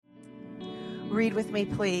read with me,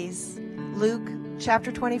 please, Luke chapter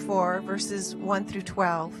 24, verses 1 through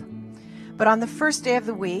 12. But on the first day of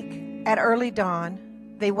the week, at early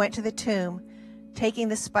dawn, they went to the tomb, taking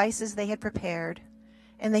the spices they had prepared,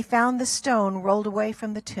 and they found the stone rolled away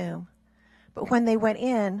from the tomb. But when they went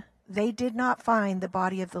in, they did not find the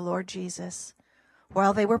body of the Lord Jesus.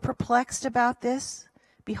 While they were perplexed about this,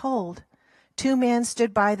 behold, 2 men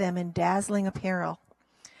stood by them in dazzling apparel.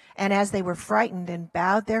 And as they were frightened and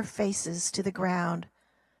bowed their faces to the ground,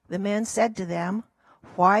 the men said to them,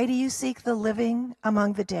 "Why do you seek the living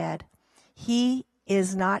among the dead? He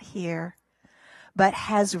is not here, but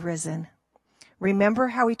has risen. Remember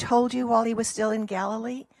how he told you while he was still in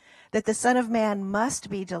Galilee, that the Son of Man must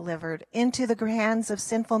be delivered into the hands of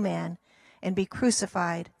sinful men and be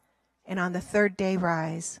crucified, and on the 3rd day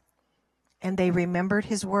rise." And they remembered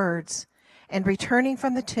his words, and returning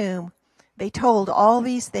from the tomb, they told all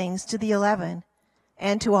these things to the 11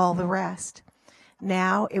 and to all the rest.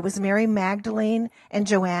 Now it was Mary Magdalene and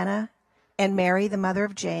Joanna and Mary, the mother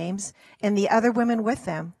of James, and the other women with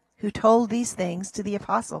them, who told these things to the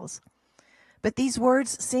apostles. But these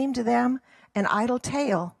words seemed to them an idle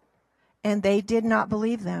tale, and they did not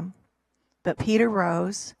believe them. But Peter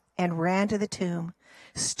rose and ran to the tomb.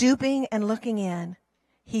 Stooping and looking in,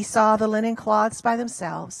 he saw the linen cloths by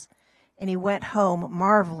themselves, and he went home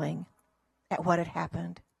marveling at what had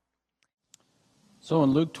happened. So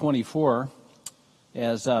in Luke 24,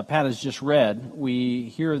 as Pat has just read, we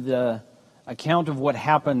hear the account of what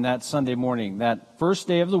happened that Sunday morning, that first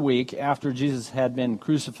day of the week after Jesus had been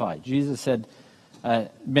crucified. Jesus had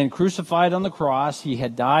been crucified on the cross. He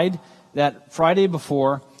had died that Friday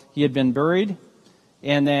before. He had been buried,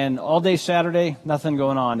 and then all day Saturday, nothing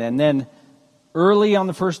going on. And then early on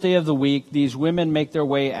the first day of the week, these women make their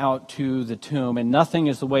way out to the tomb, and nothing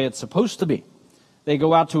is the way it's supposed to be. They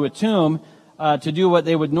go out to a tomb to do what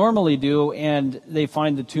they would normally do, and they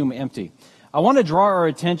find the tomb empty. I want to draw our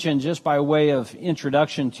attention, just by way of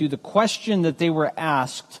introduction, to the question that they were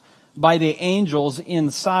asked by the angels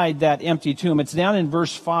inside that empty tomb. It's down in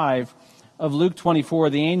verse 5 of Luke 24.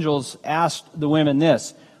 The angels asked the women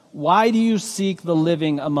this: "Why do you seek the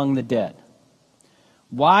living among the dead?"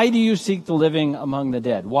 Why do you seek the living among the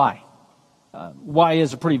dead? Why? Why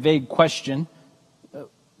is a pretty vague question.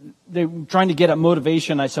 They're trying to get at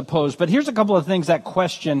motivation, I suppose. But here's a couple of things that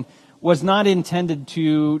question was not intended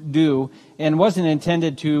to do, and wasn't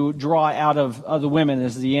intended to draw out of the women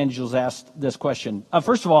as the angels asked this question.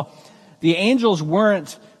 First of all, the angels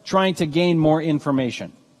weren't trying to gain more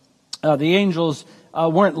information. The angels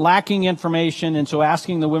weren't lacking information, and so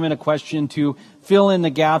asking the women a question to fill in the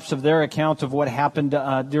gaps of their account of what happened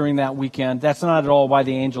during that weekend. That's not at all why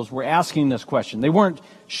the angels were asking this question. They weren't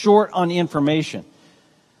short on information.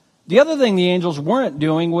 The other thing the angels weren't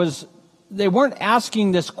doing was they weren't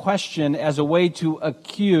asking this question as a way to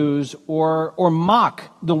accuse or mock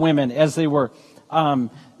the women as they were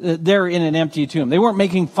there in an empty tomb. They weren't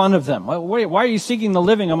making fun of them. Why are you seeking the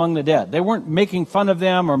living among the dead? They weren't making fun of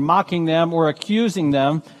them or mocking them or accusing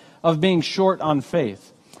them of being short on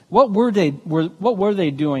faith. What were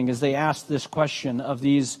they doing as they asked this question of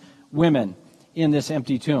these women in this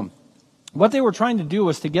empty tomb? What they were trying to do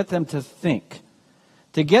was to get them to think.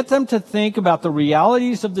 To get them to think about the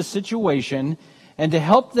realities of the situation and to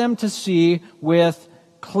help them to see with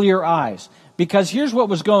clear eyes. Because here's what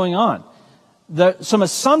was going on. Some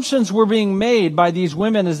assumptions were being made by these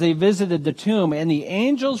women as they visited the tomb, and the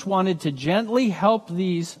angels wanted to gently help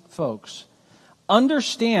these folks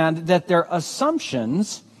understand that their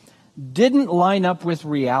assumptions didn't line up with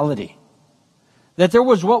reality. That there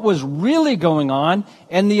was what was really going on,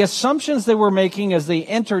 and the assumptions they were making as they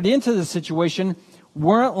entered into the situation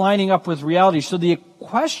weren't lining up with reality. So the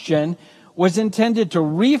question was intended to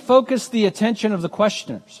refocus the attention of the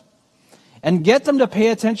questioners and get them to pay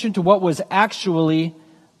attention to what was actually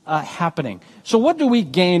happening. So what do we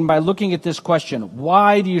gain by looking at this question?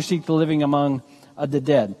 Why do you seek the living among the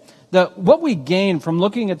dead? What we gain from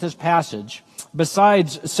looking at this passage,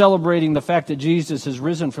 besides celebrating the fact that Jesus has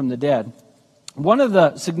risen from the dead, one of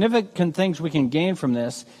the significant things we can gain from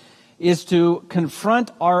this is to confront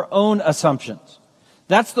our own assumptions.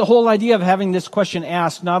 That's the whole idea of having this question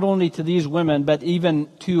asked, not only to these women, but even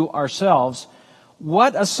to ourselves.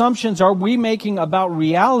 What assumptions are we making about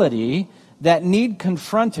reality that need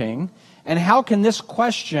confronting? And how can this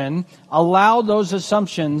question allow those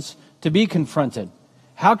assumptions to be confronted?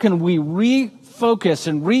 How can we refocus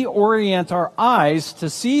and reorient our eyes to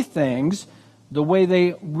see things the way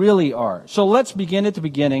they really are? So let's begin at the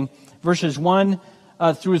beginning, verses 1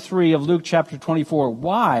 through 3 of Luke chapter 24.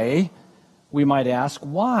 Why, we might ask,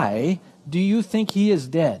 why do you think he is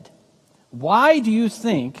dead? Why do you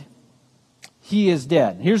think he is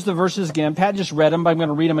dead. Here's the verses again. Pat just read them, but I'm going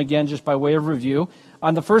to read them again just by way of review.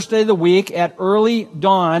 On the first day of the week, at early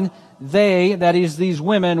dawn, they, that is these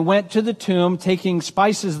women, went to the tomb, taking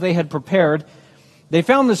spices they had prepared. They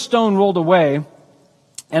found the stone rolled away,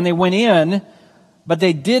 and they went in, but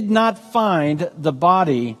they did not find the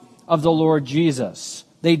body of the Lord Jesus.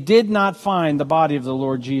 They did not find the body of the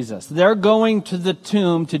Lord Jesus. They're going to the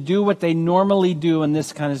tomb to do what they normally do in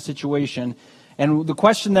this kind of situation. And the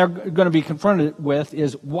question they're going to be confronted with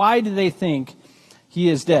is, why do they think he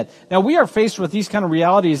is dead? Now, we are faced with these kind of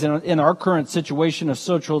realities in our current situation of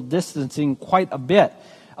social distancing quite a bit.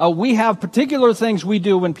 We have particular things we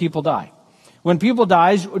do when people die. When people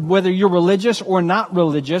die, whether you're religious or not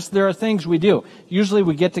religious, there are things we do. Usually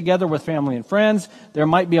we get together with family and friends. There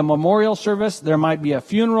might be a memorial service. There might be a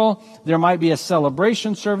funeral. There might be a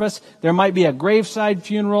celebration service. There might be a graveside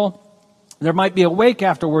funeral. There might be a wake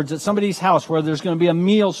afterwards at somebody's house where there's going to be a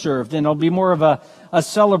meal served and it'll be more of a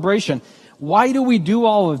celebration. Why do we do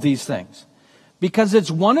all of these things? Because it's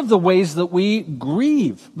one of the ways that we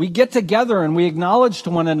grieve. We get together and we acknowledge to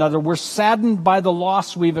one another. We're saddened by the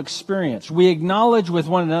loss we've experienced. We acknowledge with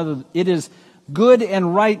one another it is good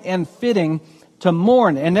and right and fitting to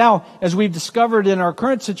mourn. And now, as we've discovered in our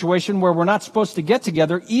current situation where we're not supposed to get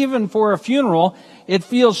together, even for a funeral, it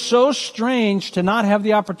feels so strange to not have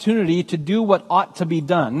the opportunity to do what ought to be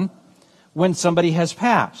done when somebody has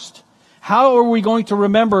passed. How are we going to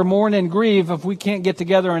remember, mourn, and grieve if we can't get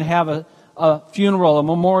together and have a funeral, a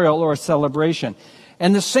memorial, or a celebration?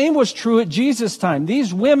 And the same was true at Jesus' time.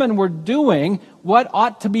 These women were doing what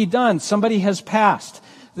ought to be done. Somebody has passed.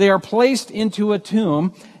 They are placed into a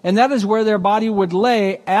tomb, and that is where their body would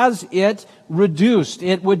lay as it reduced.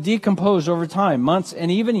 It would decompose over time, months and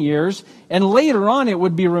even years, and later on it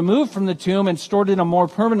would be removed from the tomb and stored in a more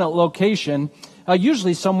permanent location,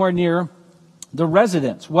 usually somewhere near the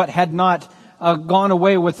residence, what had not gone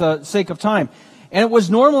away with the sake of time. And it was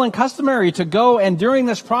normal and customary to go and during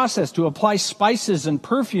this process to apply spices and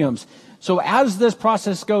perfumes. So as this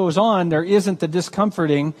process goes on, there isn't the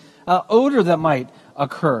discomforting odor that might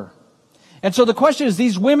occur. And so the question is,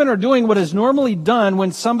 these women are doing what is normally done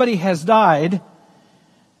when somebody has died.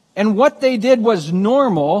 And what they did was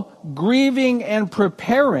normal, grieving and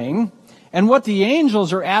preparing. And what the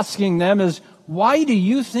angels are asking them is, why do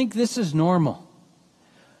you think this is normal?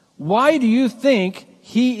 Why do you think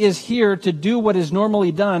he is here to do what is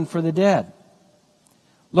normally done for the dead?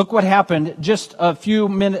 Look what happened just a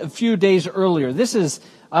few days earlier. This is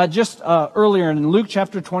earlier in Luke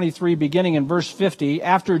chapter 23, beginning in verse 50.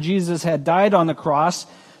 After Jesus had died on the cross,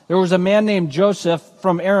 there was a man named Joseph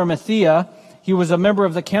from Arimathea. He was a member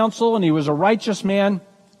of the council and he was a righteous man.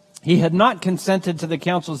 He had not consented to the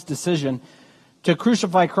council's decision to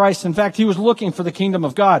crucify Christ. In fact, he was looking for the kingdom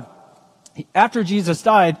of God. After Jesus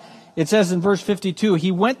died, it says in verse 52,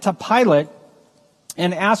 he went to Pilate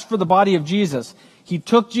and asked for the body of Jesus. He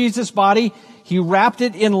took Jesus' body, he wrapped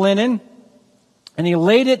it in linen, and he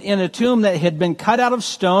laid it in a tomb that had been cut out of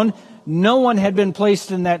stone. No one had been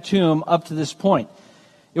placed in that tomb up to this point.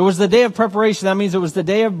 It was the day of preparation. That means it was the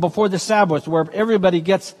day before the Sabbath, where everybody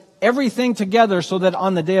gets everything together so that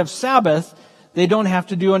on the day of Sabbath, they don't have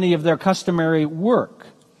to do any of their customary work.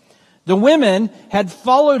 The women had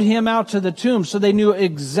followed him out to the tomb, so they knew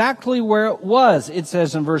exactly where it was, it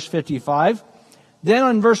says in verse 55. Then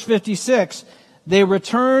in verse 56, they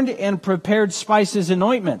returned and prepared spices and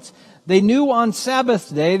ointments. They knew on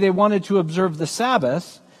Sabbath day they wanted to observe the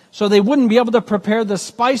Sabbath, so they wouldn't be able to prepare the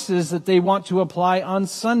spices that they want to apply on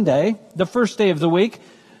Sunday, the first day of the week.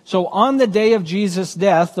 So on the day of Jesus'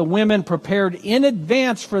 death, the women prepared in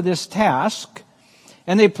advance for this task,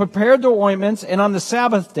 and they prepared their ointments, and on the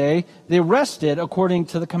Sabbath day, they rested according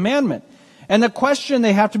to the commandment. And the question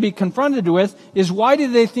they have to be confronted with is, why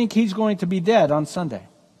do they think he's going to be dead on Sunday?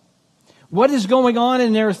 What is going on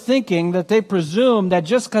in their thinking that they presume that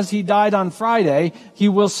just because he died on Friday, he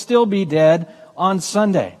will still be dead on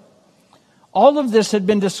Sunday? All of this had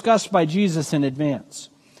been discussed by Jesus in advance.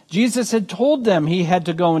 Jesus had told them he had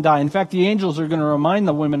to go and die. In fact, the angels are going to remind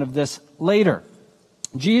the women of this later.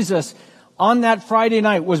 Jesus, on that Friday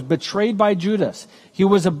night, was betrayed by Judas. He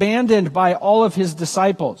was abandoned by all of his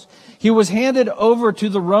disciples. He was handed over to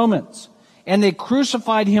the Romans, and they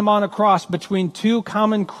crucified him on a cross between two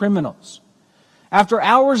common criminals. After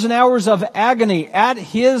hours and hours of agony at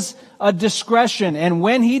his discretion, and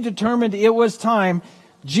when he determined it was time,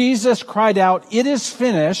 Jesus cried out, "It is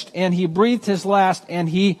finished," and he breathed his last, and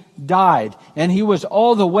he died. And he was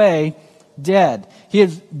all the way dead.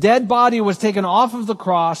 His dead body was taken off of the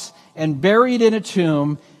cross and buried in a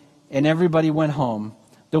tomb, and everybody went home.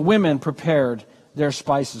 The women prepared their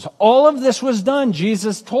spices. All of this was done,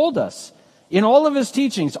 Jesus told us, In all of his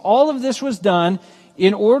teachings, all of this was done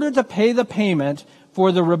in order to pay the payment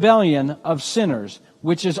for the rebellion of sinners,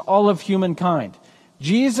 which is all of humankind.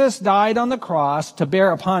 Jesus died on the cross to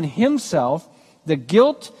bear upon himself the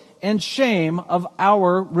guilt and shame of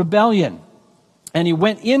our rebellion. And he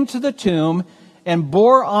went into the tomb and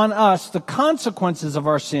bore on us the consequences of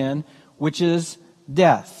our sin, which is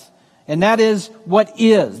death. And that is what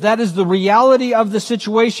is. That is the reality of the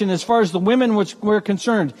situation as far as the women were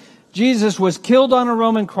concerned. Jesus was killed on a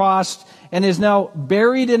Roman cross and is now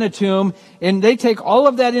buried in a tomb. And they take all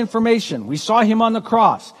of that information. We saw him on the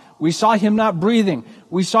cross. We saw him not breathing.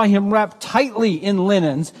 We saw him wrapped tightly in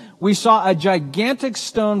linens. We saw a gigantic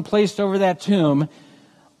stone placed over that tomb.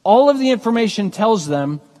 All of the information tells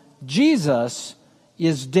them Jesus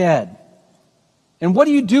is dead. And what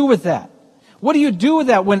do you do with that? What do you do with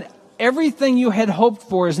that when everything you had hoped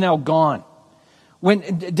for is now gone?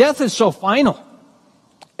 When death is so final.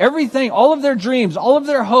 Everything, all of their dreams, all of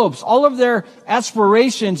their hopes, all of their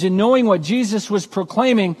aspirations in knowing what Jesus was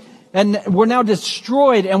proclaiming, and we're now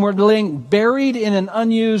destroyed and we're laying buried in an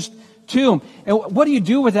unused tomb. And what do you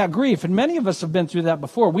do with that grief? And many of us have been through that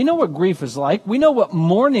before. We know what grief is like. We know what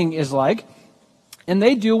mourning is like. And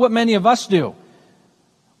they do what many of us do.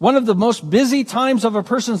 One of the most busy times of a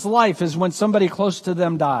person's life is when somebody close to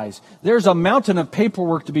them dies. There's a mountain of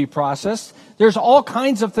paperwork to be processed. There's all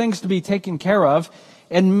kinds of things to be taken care of.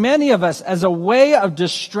 And many of us, as a way of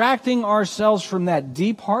distracting ourselves from that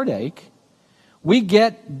deep heartache, we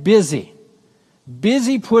get busy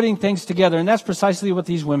putting things together. And that's precisely what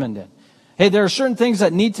these women did. Hey, there are certain things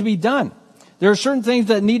that need to be done. There are certain things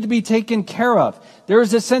that need to be taken care of. There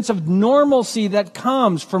is a sense of normalcy that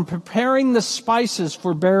comes from preparing the spices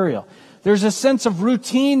for burial. There's a sense of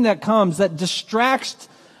routine that comes that distracts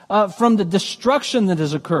from the destruction that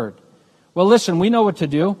has occurred. Well, listen, we know what to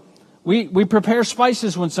do. We prepare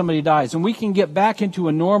spices when somebody dies, and we can get back into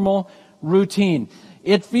a normal routine.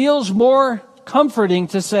 It feels more comforting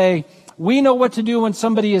to say, we know what to do when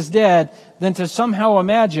somebody is dead, than to somehow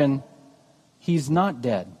imagine he's not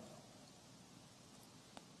dead.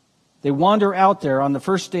 They wander out there on the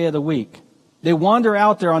first day of the week. They wander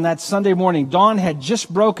out there on that Sunday morning. Dawn had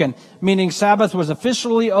just broken, meaning Sabbath was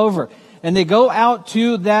officially over. And they go out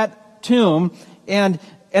to that tomb, and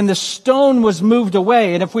the stone was moved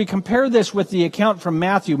away. And if we compare this with the account from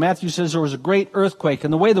Matthew says there was a great earthquake.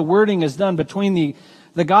 And the way the wording is done between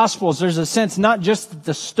the Gospels, there's a sense not just that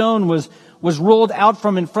the stone was rolled out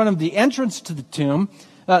from in front of the entrance to the tomb.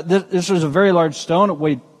 This was a very large stone. It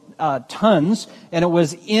weighed tons, and it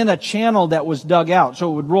was in a channel that was dug out,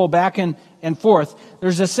 so it would roll back and forth.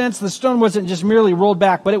 There's a sense the stone wasn't just merely rolled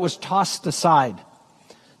back, but it was tossed aside.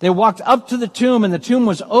 They walked up to the tomb, and the tomb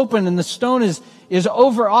was open, and the stone is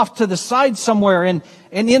over off to the side somewhere, and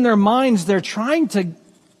in their minds they're trying to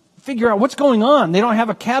figure out what's going on. They don't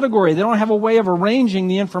have a category. They don't have a way of arranging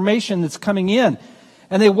the information that's coming in.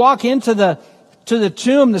 And they walk into the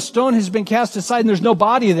tomb. The stone has been cast aside, and there's no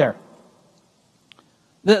body there.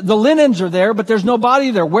 The linens are there, but there's no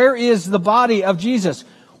body there. Where is the body of Jesus?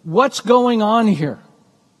 What's going on here?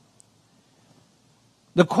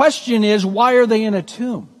 The question is, why are they in a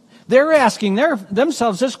tomb? They're asking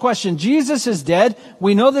themselves this question. Jesus is dead.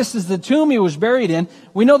 We know this is the tomb he was buried in.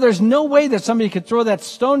 We know there's no way that somebody could throw that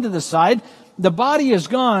stone to the side. The body is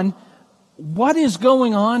gone. What is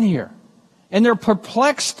going on here? And they're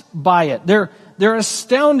perplexed by it. They're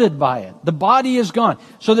astounded by it. The body is gone.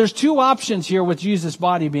 So there's two options here with Jesus'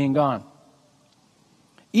 body being gone.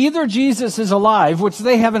 Either Jesus is alive, which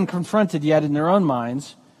they haven't confronted yet in their own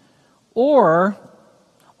minds, or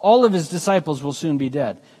all of his disciples will soon be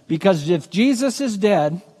dead. Because if Jesus is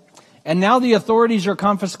dead, and now the authorities are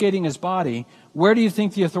confiscating his body, where do you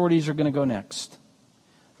think the authorities are going to go next?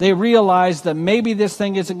 They realize that maybe this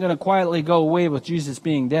thing isn't going to quietly go away with Jesus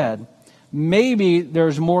being dead. Maybe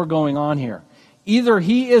there's more going on here. Either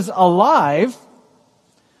he is alive,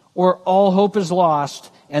 or all hope is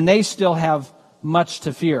lost, and they still have much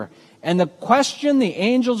to fear. And the question the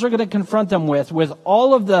angels are going to confront them with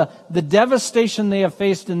all of the devastation they have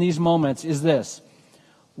faced in these moments, is this: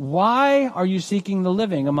 why are you seeking the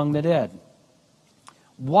living among the dead?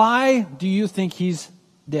 Why do you think he's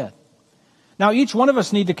dead? Now, each one of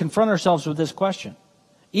us need to confront ourselves with this question.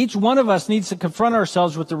 Each one of us needs to confront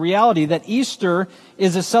ourselves with the reality that Easter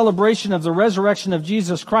is a celebration of the resurrection of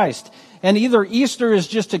Jesus Christ. And either Easter is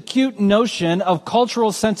just a cute notion of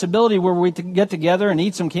cultural sensibility where we get together and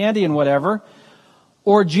eat some candy and whatever,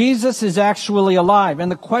 or Jesus is actually alive. And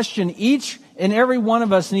the question each and every one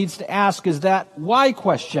of us needs to ask is that why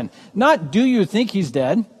question. Not do you think he's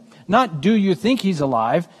dead? Not do you think he's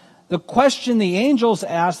alive? The question the angels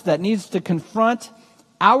ask that needs to confront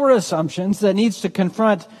our assumptions, that needs to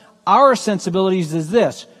confront our sensibilities is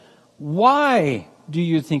this. Why do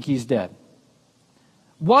you think he's dead?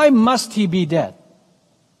 Why must he be dead?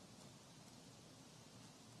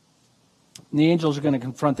 And the angels are going to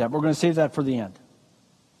confront that. We're going to save that for the end.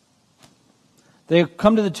 They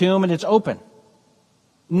come to the tomb and it's open.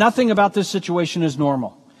 Nothing about this situation is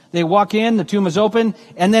normal. They walk in, the tomb is open,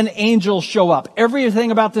 and then angels show up.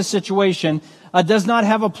 Everything about this situation does not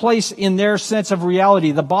have a place in their sense of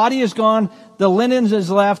reality. The body is gone, the linen is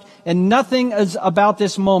left, and nothing is about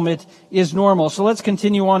this moment is normal. So let's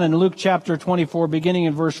continue on in Luke chapter 24, beginning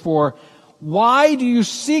in verse 4. Why do you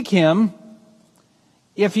seek him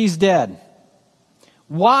if he's dead?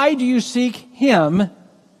 Why do you seek him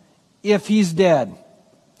if he's dead?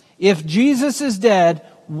 If Jesus is dead,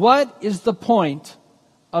 what is the point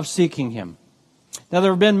of seeking him? Now,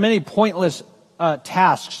 there have been many pointless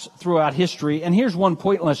tasks throughout history, and here's one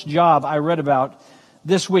pointless job I read about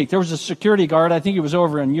this week. There was a security guard, I think he was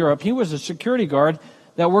over in Europe. He was a security guard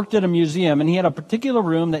that worked at a museum, and he had a particular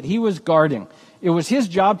room that he was guarding. It was his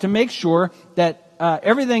job to make sure that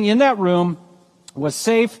everything in that room was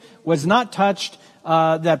safe, was not touched,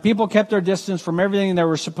 that people kept their distance from everything they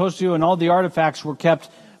were supposed to, and all the artifacts were kept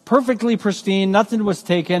perfectly pristine, nothing was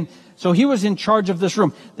taken. So he was in charge of this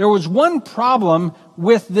room. There was one problem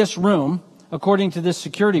with this room, according to this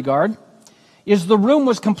security guard, is the room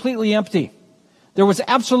was completely empty. There was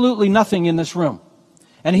absolutely nothing in this room.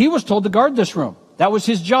 And he was told to guard this room. That was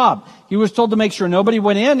his job. He was told to make sure nobody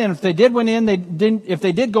went in, and if they did if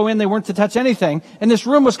they did go in, they weren't to touch anything. And this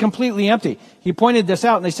room was completely empty. He pointed this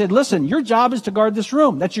out, and they said, listen, your job is to guard this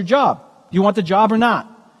room. That's your job. Do you want the job or not?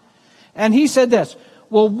 And he said this,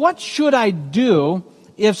 well, what should I do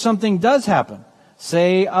if something does happen?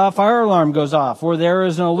 Say a fire alarm goes off, or there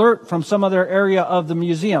is an alert from some other area of the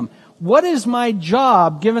museum. What is my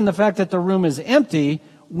job, given the fact that the room is empty,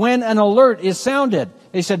 when an alert is sounded?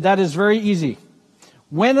 They said, that is very easy.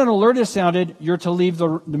 When an alert is sounded, you're to leave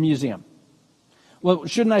the museum. Well,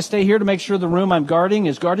 shouldn't I stay here to make sure the room I'm guarding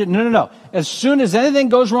is guarded? No. As soon as anything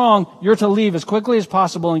goes wrong, you're to leave as quickly as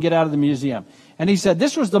possible and get out of the museum. And he said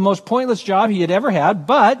this was the most pointless job he had ever had,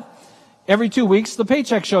 but every 2 weeks the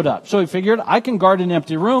paycheck showed up. So he figured, I can guard an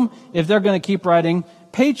empty room if they're going to keep writing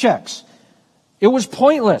paychecks. It was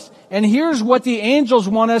pointless. And here's what the angels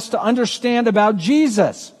want us to understand about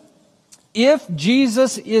Jesus. If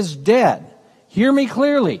Jesus is dead, hear me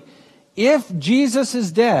clearly, if Jesus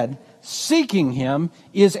is dead, seeking him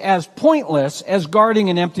is as pointless as guarding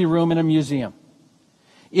an empty room in a museum.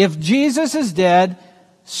 If Jesus is dead,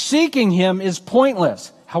 seeking him is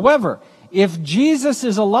pointless. However, if Jesus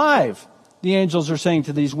is alive, the angels are saying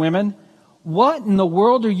to these women, what in the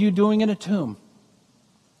world are you doing in a tomb?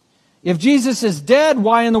 If Jesus is dead,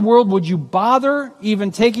 why in the world would you bother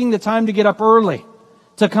even taking the time to get up early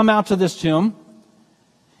to come out to this tomb?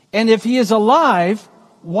 And if he is alive,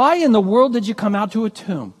 why in the world did you come out to a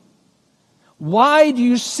tomb? Why do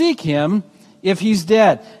you seek him if he's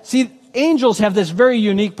dead? See, angels have this very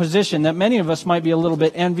unique position that many of us might be a little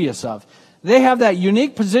bit envious of. They have that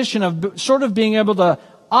unique position of sort of being able to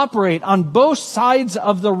operate on both sides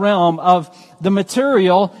of the realm of the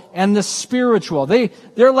material and the spiritual.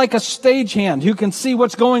 They're like a stagehand who can see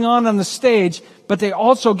what's going on the stage, but they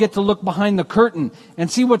also get to look behind the curtain and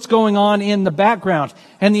see what's going on in the background.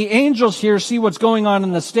 And the angels here see what's going on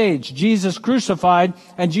in the stage. Jesus crucified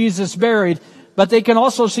and Jesus buried, but they can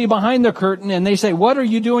also see behind the curtain, and they say, what are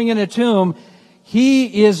you doing in a tomb?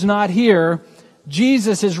 He is not here.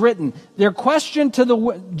 Jesus is written. Their question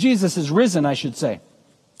to Jesus is risen, I should say.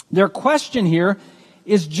 Their question here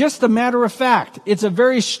is just a matter of fact. It's a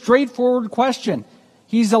very straightforward question.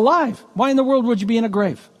 He's alive. Why in the world would you be in a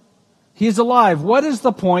grave? He's alive. What is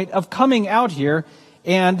the point of coming out here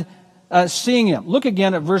and seeing him? Look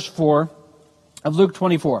again at verse 4 of Luke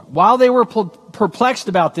 24. While they were perplexed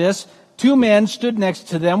about this, two men stood next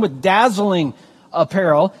to them with dazzling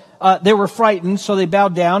apparel. They were frightened, so they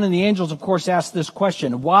bowed down, and the angels, of course, asked this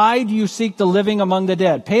question. Why do you seek the living among the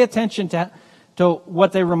dead? Pay attention to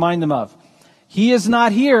what they remind them of. He is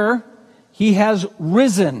not here. He has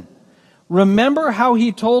risen. Remember how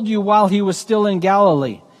he told you while he was still in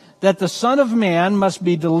Galilee that the Son of Man must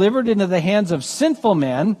be delivered into the hands of sinful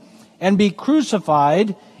men and be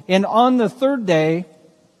crucified, and on the third day,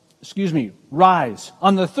 rise.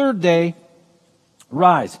 On the third day,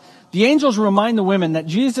 rise. The angels remind the women that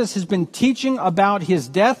Jesus has been teaching about his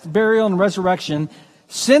death, burial, and resurrection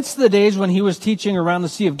since the days when he was teaching around the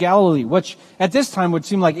Sea of Galilee, which at this time would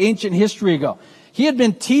seem like ancient history ago. He had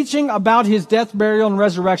been teaching about his death, burial, and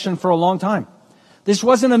resurrection for a long time. This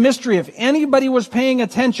wasn't a mystery. If anybody was paying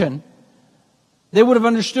attention, They would have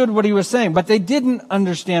understood what he was saying, but they didn't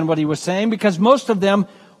understand what he was saying because most of them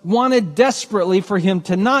wanted desperately for him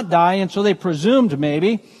to not die, and so they presumed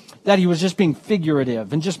maybe that he was just being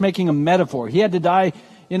figurative and just making a metaphor. He had to die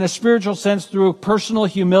in a spiritual sense through personal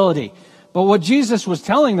humility. But what Jesus was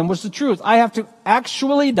telling them was the truth. I have to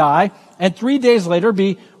actually die and 3 days later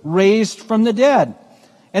be raised from the dead.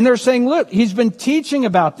 And they're saying, look, he's been teaching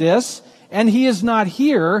about this and he is not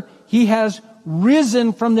here. He has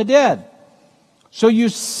risen from the dead. So you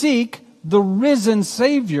seek the risen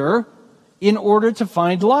Savior in order to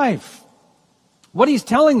find life. What he's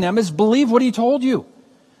telling them is believe what he told you.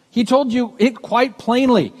 He told you it quite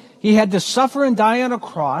plainly. He had to suffer and die on a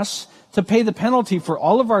cross to pay the penalty for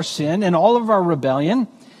all of our sin and all of our rebellion.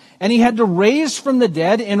 And he had to raise from the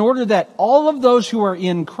dead in order that all of those who are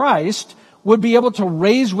in Christ would be able to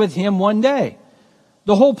raise with him one day.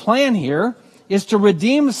 The whole plan here is to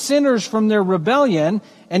redeem sinners from their rebellion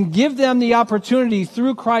and give them the opportunity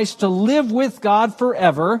through Christ to live with God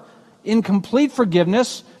forever in complete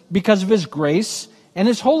forgiveness because of his grace and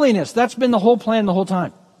his holiness. That's been the whole plan the whole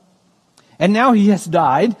time. And now he has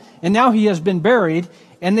died, and now he has been buried,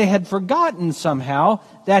 and they had forgotten somehow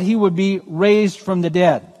that he would be raised from the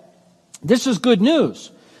dead. This is good news.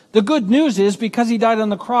 The good news is because he died on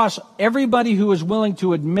the cross, everybody who is willing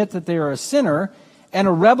to admit that they are a sinner and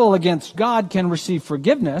a rebel against God can receive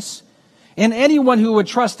forgiveness. And anyone who would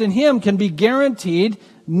trust in him can be guaranteed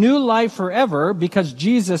new life forever because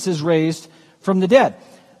Jesus is raised from the dead.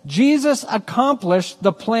 Jesus accomplished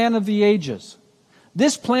the plan of the ages.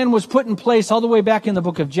 This plan was put in place all the way back in the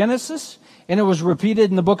book of Genesis, and it was repeated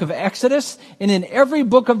in the book of Exodus, and in every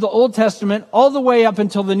book of the Old Testament, all the way up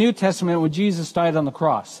until the New Testament when Jesus died on the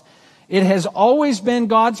cross. It has always been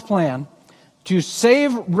God's plan to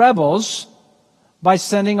save rebels by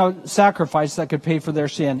sending a sacrifice that could pay for their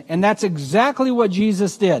sin. And that's exactly what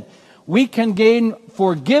Jesus did. We can gain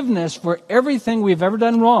forgiveness for everything we've ever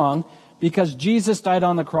done wrong because Jesus died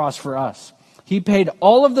on the cross for us. He paid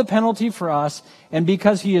all of the penalty for us, and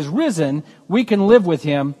because he is risen, we can live with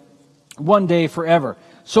him one day forever.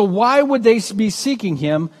 So why would they be seeking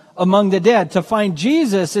him among the dead? To find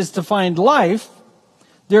Jesus is to find life.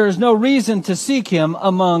 There is no reason to seek him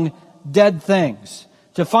among dead things.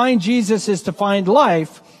 To find Jesus is to find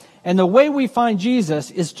life, and the way we find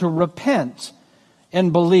Jesus is to repent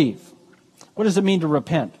and believe. What does it mean to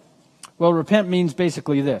repent? Well, repent means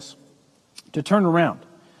basically this: to turn around.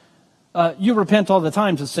 You repent all the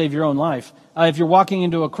time to save your own life. If you're walking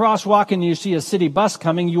into a crosswalk and you see a city bus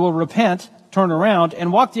coming, you will repent, turn around,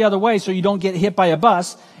 and walk the other way so you don't get hit by a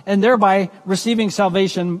bus, and thereby receiving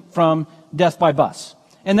salvation from death by bus.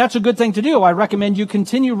 And that's a good thing to do. I recommend you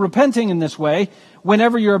continue repenting in this way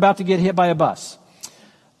whenever you're about to get hit by a bus.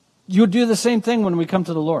 You do the same thing when we come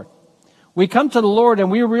to the Lord. We come to the Lord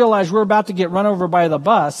and we realize we're about to get run over by the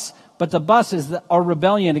bus, but the bus is our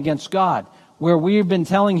rebellion against God, where we've been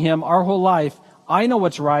telling him our whole life, I know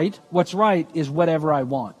what's right. What's right is whatever I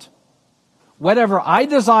want. Whatever I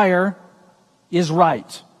desire is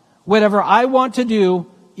right. Whatever I want to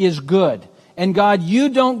do is good. And God, you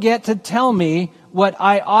don't get to tell me what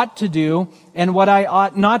I ought to do and what I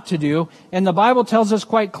ought not to do. And the Bible tells us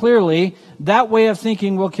quite clearly that way of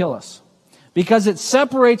thinking will kill us, because it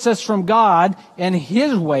separates us from God and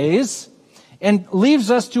his ways and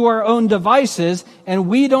leaves us to our own devices, and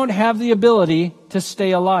we don't have the ability to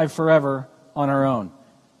stay alive forever on our own.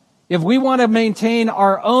 If we want to maintain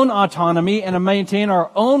our own autonomy and to maintain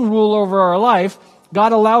our own rule over our life,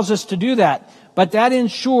 God allows us to do that. But that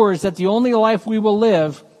ensures that the only life we will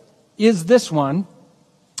live is this one,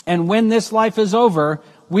 and when this life is over,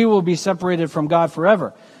 we will be separated from God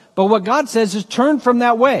forever. But what God says is turn from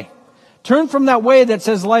that way. Turn from that way that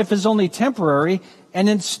says life is only temporary, and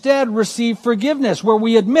instead receive forgiveness, where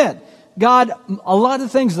we admit, God, a lot of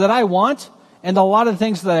things that I want and a lot of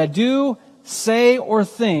things that I do, say, or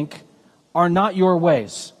think are not your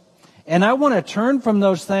ways. And I want to turn from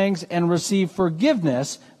those things and receive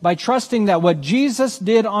forgiveness by trusting that what Jesus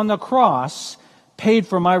did on the cross paid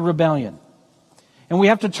for my rebellion. And we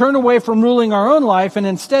have to turn away from ruling our own life and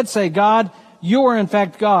instead say, God, you are in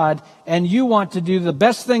fact God, and you want to do the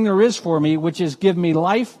best thing there is for me, which is give me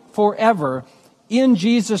life forever in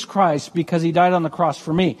Jesus Christ, because he died on the cross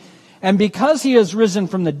for me. And because he has risen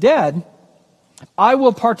from the dead, I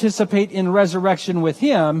will participate in resurrection with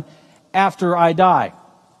him after I die.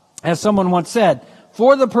 As someone once said,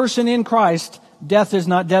 for the person in Christ, death is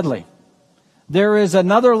not deadly. There is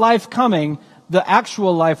another life coming, the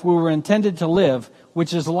actual life we were intended to live,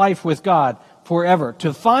 which is life with God forever.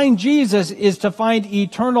 To find Jesus is to find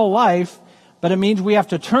eternal life, but it means we have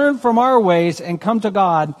to turn from our ways and come to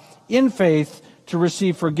God in faith to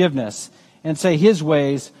receive forgiveness. and say his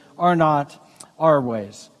ways are not our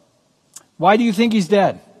ways. Why do you think he's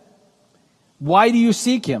dead? Why do you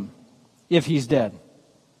seek him if he's dead?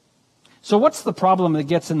 So what's the problem that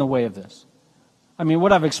gets in the way of this? I mean,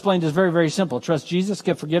 what I've explained is very, very simple. Trust Jesus,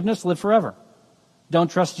 get forgiveness, live forever. Don't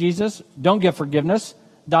trust Jesus, don't get forgiveness,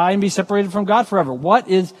 die and be separated from God forever. What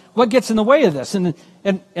gets in the way of this? And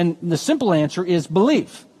the simple answer is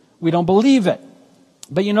belief. We don't believe it.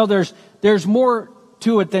 But you know, there's more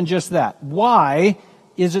to it than just that. Why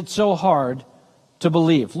is it so hard to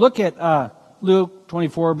believe? Look at Luke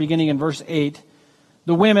 24, beginning in verse 8.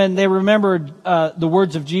 The women, they remembered the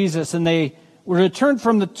words of Jesus, and they were returned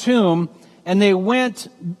from the tomb, and they went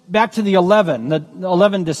back to the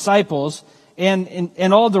 11 disciples,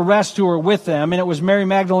 and all the rest who were with them. And it was Mary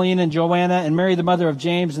Magdalene and Joanna and Mary the mother of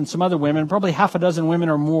James and some other women, probably half a dozen women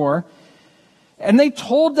or more. And they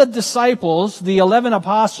told the disciples, the 11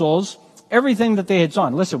 apostles, everything that they had saw.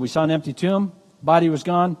 Listen, we saw an empty tomb. Body was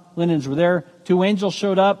gone. Linens were there. 2 angels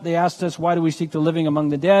showed up. They asked us, why do we seek the living among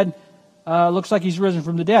the dead? Looks like he's risen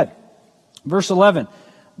from the dead. Verse 11.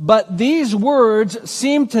 But these words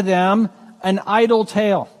seemed to them an idle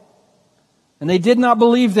tale, and they did not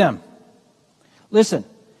believe them. Listen,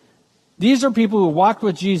 these are people who walked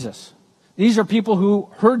with Jesus. These are people who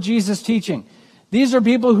heard Jesus teaching. These are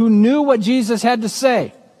people who knew what Jesus had to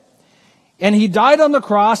say. And he died on the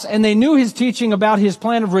cross, and they knew his teaching about his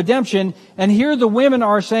plan of redemption. And here the women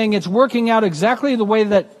are saying it's working out exactly the way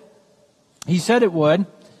that he said it would.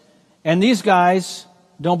 And these guys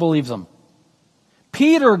don't believe them.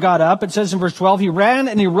 Peter got up, it says in verse 12, he ran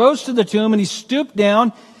and he rose to the tomb and he stooped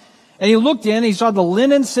down and he looked in. He saw the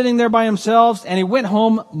linen sitting there by themselves, and he went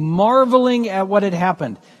home marveling at what had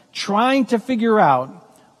happened, trying to figure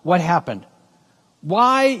out what happened.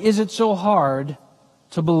 Why is it so hard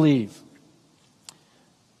to believe?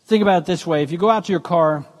 Think about it this way. If you go out to your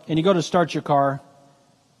car and you go to start your car,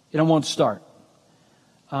 it won't start.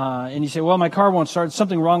 And you say, well, my car won't start. There's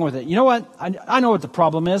something wrong with it. You know what? I know what the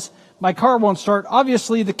problem is. My car won't start.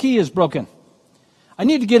 Obviously, the key is broken. I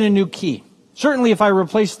need to get a new key. Certainly, if I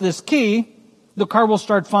replace this key, the car will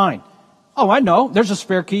start fine. Oh, I know. There's a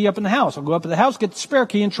spare key up in the house. I'll go up to the house, get the spare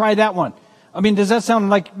key, and try that one. I mean, does that sound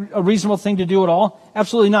like a reasonable thing to do at all?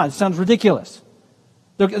 Absolutely not. It sounds ridiculous.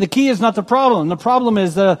 The key is not the problem. The problem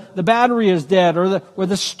is the battery is dead, or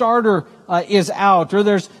the starter is out, or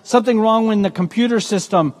there's something wrong with the computer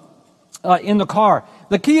system in the car.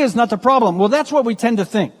 The key is not the problem. Well, that's what we tend to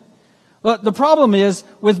think. But the problem is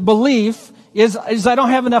with belief is I don't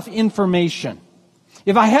have enough information.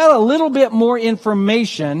 If I had a little bit more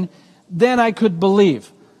information, then I could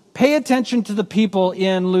believe. Pay attention to the people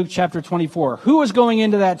in Luke chapter 24. Who is going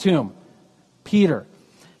into that tomb? Peter.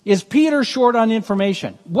 Is Peter short on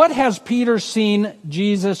information? What has Peter seen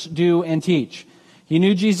Jesus do and teach? He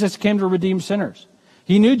knew Jesus came to redeem sinners.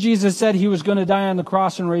 He knew Jesus said he was going to die on the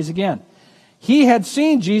cross and rise again. He had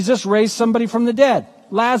seen Jesus raise somebody from the dead,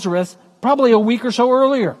 Lazarus, probably a week or so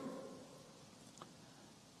earlier.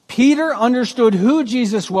 Peter understood who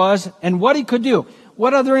Jesus was and what he could do.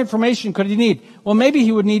 What other information could he need? Well, maybe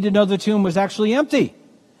he would need to know the tomb was actually empty.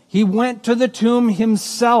 He went to the tomb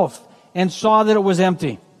himself and saw that it was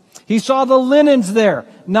empty. He saw the linens there.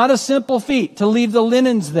 Not a simple feat to leave the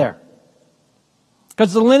linens there,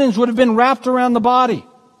 because the linens would have been wrapped around the body,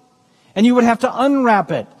 and you would have to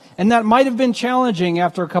unwrap it. And that might have been challenging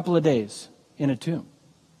after a couple of days in a tomb.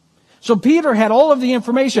 So Peter had all of the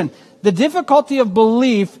information. The difficulty of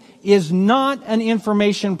belief is not an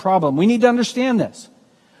information problem. We need to understand this.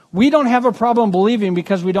 We don't have a problem believing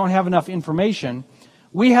because we don't have enough information.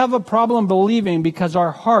 We have a problem believing because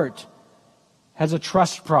our heart has a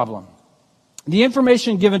trust problem. The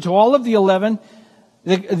information given to all of the 11,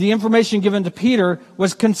 the information given to Peter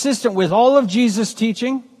was consistent with all of Jesus'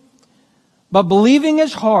 teaching. But believing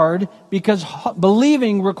is hard because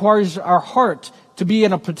believing requires our heart to be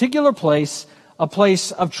in a particular place, a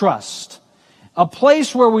place of trust. A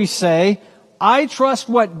place where we say, I trust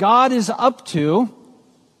what God is up to,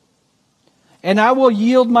 and I will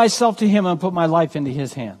yield myself to Him and put my life into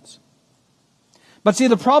His hands. But see,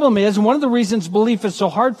 the problem is, and one of the reasons belief is so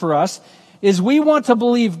hard for us, is we want to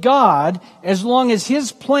believe God as long as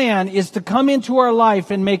His plan is to come into our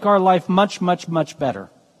life and make our life much, much, much better.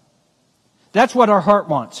 That's what our heart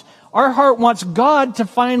wants. Our heart wants God to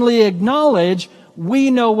finally acknowledge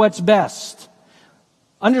we know what's best.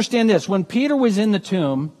 Understand this. When Peter was in the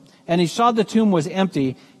tomb and he saw the tomb was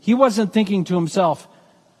empty, he wasn't thinking to himself,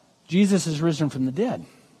 Jesus is risen from the dead.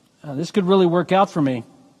 This could really work out for me.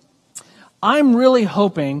 I'm really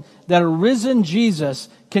hoping that a risen Jesus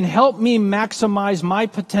can help me maximize my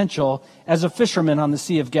potential as a fisherman on the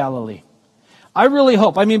Sea of Galilee. I really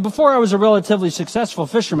hope. I mean, before I was a relatively successful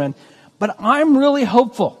fisherman, but I'm really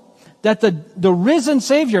hopeful that the risen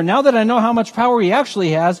Savior, now that I know how much power He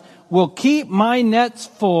actually has, will keep my nets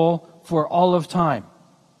full for all of time.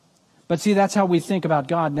 But see, that's how we think about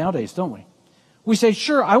God nowadays, don't we? We say,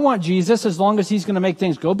 sure, I want Jesus as long as He's going to make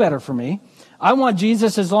things go better for me. I want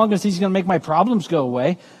Jesus as long as He's going to make my problems go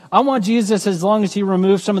away. I want Jesus as long as He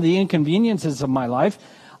removes some of the inconveniences of my life.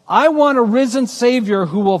 I want a risen Savior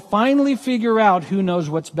who will finally figure out who knows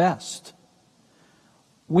what's best.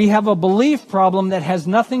 We have a belief problem that has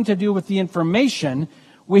nothing to do with the information.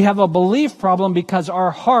 We have a belief problem because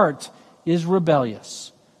our heart is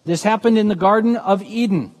rebellious. This happened in the Garden of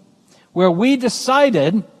Eden, where we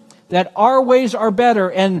decided that our ways are better,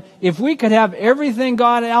 and if we could have everything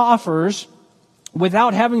God offers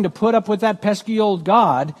without having to put up with that pesky old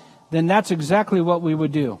God, then that's exactly what we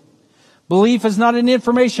would do. Belief is not an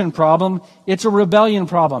information problem, it's a rebellion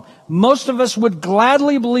problem. Most of us would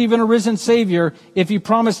gladly believe in a risen Savior if He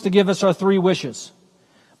promised to give us our 3 wishes.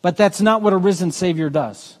 But that's not what a risen Savior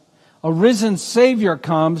does. A risen Savior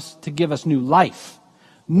comes to give us new life.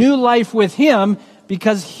 New life with Him,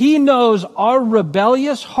 because He knows our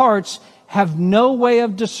rebellious hearts have no way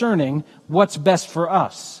of discerning what's best for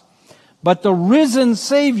us. But the risen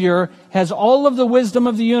Savior has all of the wisdom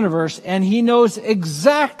of the universe, and He knows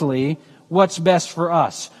exactly what's best for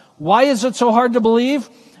us. Why is it so hard to believe?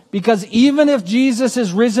 Because even if Jesus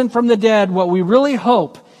is risen from the dead, what we really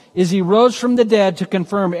hope is He rose from the dead to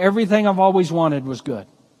confirm everything I've always wanted was good.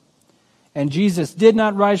 And Jesus did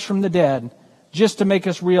not rise from the dead just to make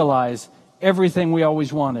us realize everything we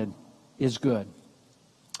always wanted is good.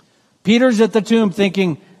 Peter's at the tomb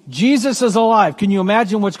thinking, Jesus is alive. Can you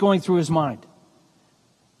imagine what's going through his mind?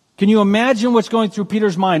 Can you imagine what's going through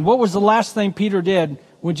Peter's mind? What was the last thing Peter did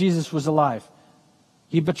when Jesus was alive?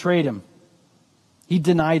 He betrayed Him. He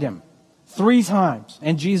denied Him 3 times,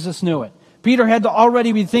 and Jesus knew it. Peter had to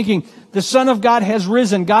already be thinking, the Son of God has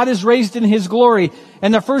risen. God is raised in His glory.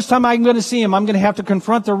 And the first time I'm going to see Him, I'm going to have to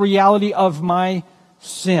confront the reality of my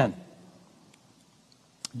sin.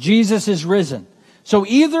 Jesus is risen. So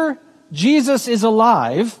either Jesus is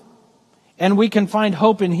alive and we can find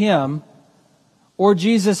hope in Him, or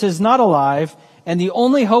Jesus is not alive and the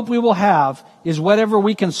only hope we will have is whatever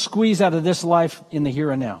we can squeeze out of this life in the here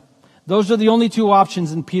and now. Those are the only 2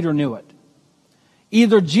 options, and Peter knew it.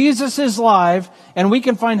 Either Jesus is alive and we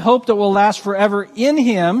can find hope that will last forever in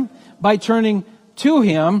Him by turning to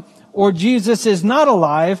Him, or Jesus is not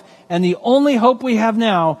alive and the only hope we have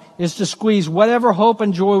now is to squeeze whatever hope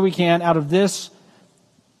and joy we can out of this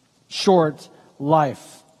short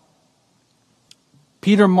life.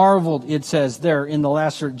 Peter marveled, it says there in the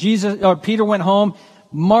last verse. Peter went home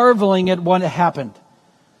marveling at what happened.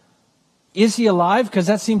 Is He alive? Because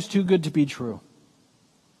that seems too good to be true.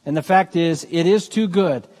 And the fact is, it is too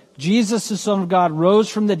good. Jesus, the Son of God, rose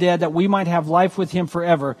from the dead that we might have life with Him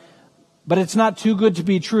forever. But it's not too good to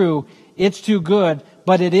be true. It's too good,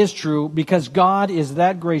 but it is true because God is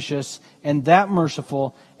that gracious and that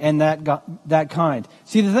merciful and that kind.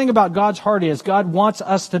 See, the thing about God's heart is God wants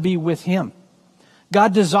us to be with Him.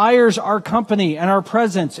 God desires our company and our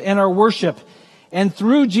presence and our worship. And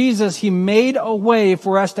through Jesus, He made a way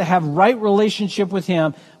for us to have right relationship with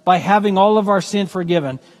Him by having all of our sin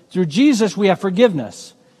forgiven. Through Jesus, we have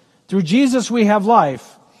forgiveness. Through Jesus, we have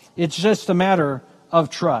life. It's just a matter of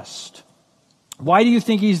trust. Why do you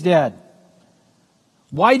think He's dead?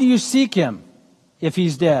 Why do you seek Him if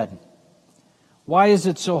He's dead? Why is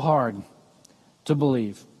it so hard to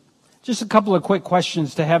believe? Just a couple of quick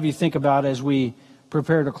questions to have you think about as we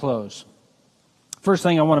prepare to close. First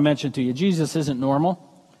thing I want to mention to you, Jesus isn't normal.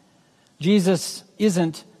 Jesus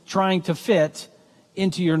isn't trying to fit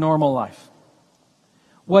into your normal life.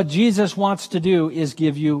 What Jesus wants to do is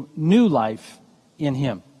give you new life in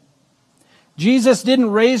Him. Jesus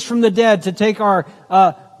didn't raise from the dead to take our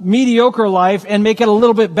mediocre life and make it a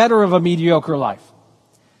little bit better of a mediocre life.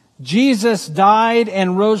 Jesus died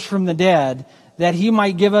and rose from the dead that He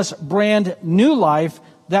might give us brand new life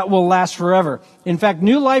that will last forever. In fact,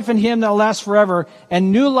 new life in Him that will last forever,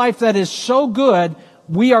 and new life that is so good,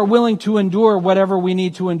 we are willing to endure whatever we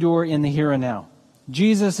need to endure in the here and now.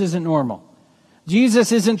 Jesus isn't normal.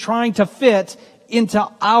 Jesus isn't trying to fit into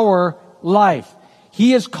our life.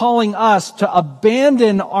 He is calling us to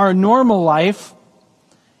abandon our normal life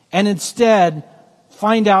and instead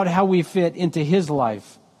find out how we fit into His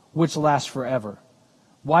life, which lasts forever.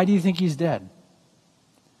 Why do you think He's dead?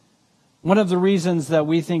 One of the reasons that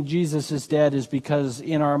we think Jesus is dead is because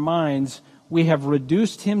in our minds we have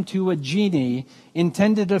reduced Him to a genie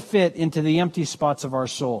intended to fit into the empty spots of our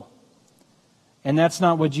soul. And that's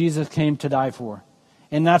not what Jesus came to die for.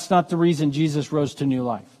 And that's not the reason Jesus rose to new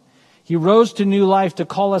life. He rose to new life to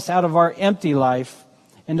call us out of our empty life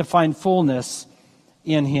and to find fullness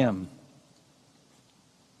in Him.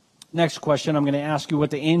 Next question, I'm going to ask you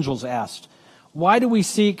what the angels asked. Why do we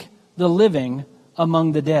seek the living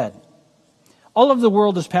among the dead? All of the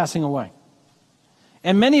world is passing away.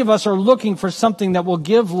 And many of us are looking for something that will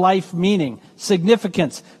give life meaning,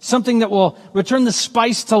 significance, something that will return the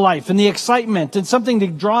spice to life and the excitement, and something to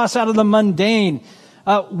draw us out of the mundane.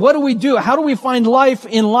 What do we do? How do we find life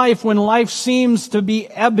in life when life seems to be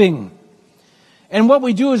ebbing? And what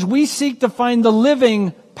we do is we seek to find the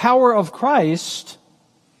living power of Christ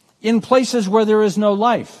in places where there is no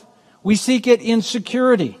life. We seek it in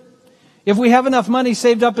security. If we have enough money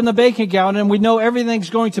saved up in the bank account and we know everything's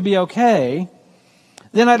going to be okay,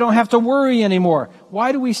 then I don't have to worry anymore.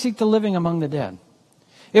 Why do we seek the living among the dead?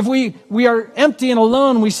 If we are empty and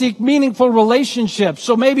alone, we seek meaningful relationships.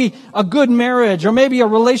 So maybe a good marriage, or maybe a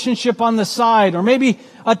relationship on the side, or maybe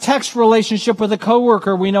a text relationship with a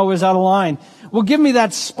coworker we know is out of line. Will give me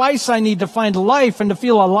that spice I need to find life and to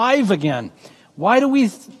feel alive again. Why do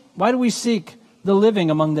we seek the living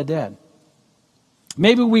among the dead?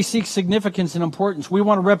 Maybe we seek significance and importance. We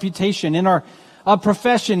want a reputation in our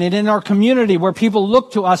profession and in our community where people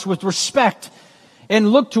look to us with respect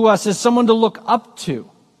and look to us as someone to look up to.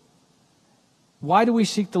 Why do we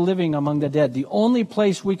seek the living among the dead? The only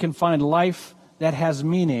place we can find life that has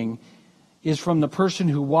meaning is from the person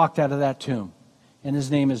who walked out of that tomb, and His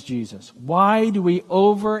name is Jesus. Why do we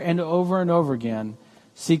over and over and over again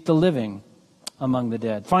seek the living among the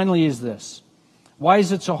dead? Finally is this. Why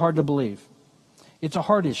is it so hard to believe? It's a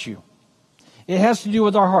heart issue. It has to do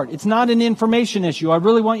with our heart. It's not an information issue. I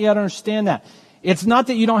really want you to understand that. It's not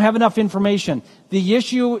that you don't have enough information. The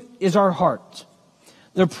issue is our heart.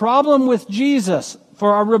 The problem with Jesus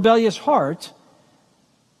for our rebellious heart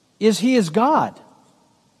is He is God.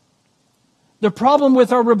 The problem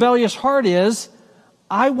with our rebellious heart is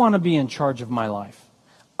I want to be in charge of my life.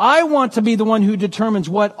 I want to be the one who determines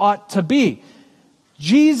what ought to be.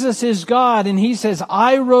 Jesus is God, and He says,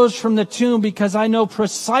 I rose from the tomb because I know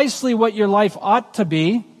precisely what your life ought to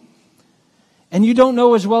be, and you don't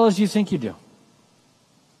know as well as you think you do.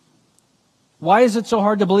 Why is it so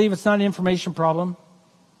hard to believe? It's not an information problem.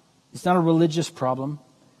 It's not a religious problem.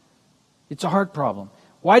 It's a heart problem.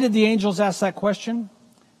 Why did the angels ask that question?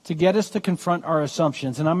 To get us to confront our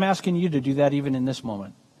assumptions, and I'm asking you to do that even in this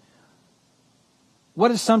moment. What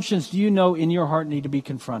assumptions do you know in your heart need to be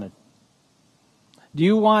confronted? Do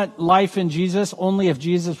you want life in Jesus only if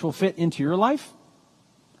Jesus will fit into your life?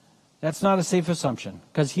 That's not a safe assumption,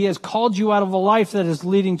 because He has called you out of a life that is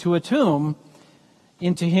leading to a tomb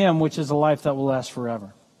into Him, which is a life that will last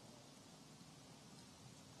forever.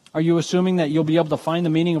 Are you assuming that you'll be able to find the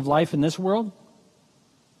meaning of life in this world?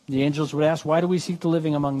 The angels would ask, why do we seek the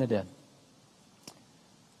living among the dead?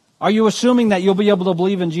 Are you assuming that you'll be able to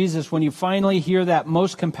believe in Jesus when you finally hear that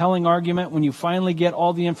most compelling argument, when you finally get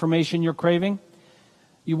all the information you're craving?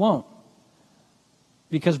 You won't.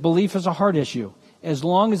 Because belief is a heart issue. As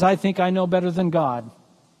long as I think I know better than God,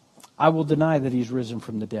 I will deny that He's risen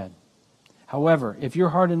from the dead. However, if your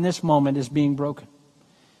heart in this moment is being broken,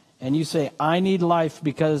 and you say, I need life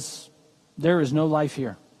because there is no life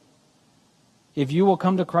here, if you will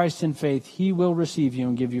come to Christ in faith, He will receive you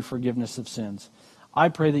and give you forgiveness of sins. I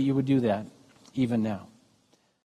pray that you would do that even now.